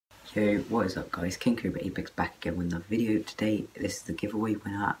Yo, what is up guys, King Cobra Apex back again with another video. Today, this is the giveaway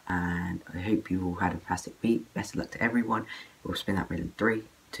winner and I hope you all had a fantastic week. Best of luck to everyone. We'll spin that wheel in 3,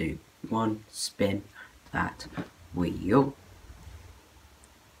 2, 1, spin that wheel.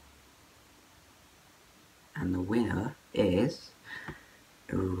 And the winner is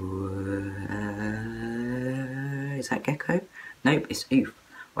that Gecko? Nope, it's Oof.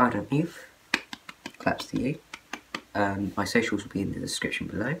 Well done Oof. Claps to you. My socials will be in the description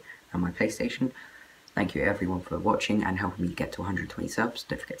below and my PlayStation. Thank you everyone for watching and helping me get to 120 subs.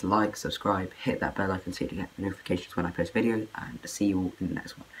 Don't forget to like, subscribe, hit that bell icon so you can get notifications when I post videos, and see you all in the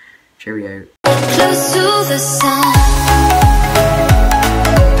next one. Cheerio. Close to the sun.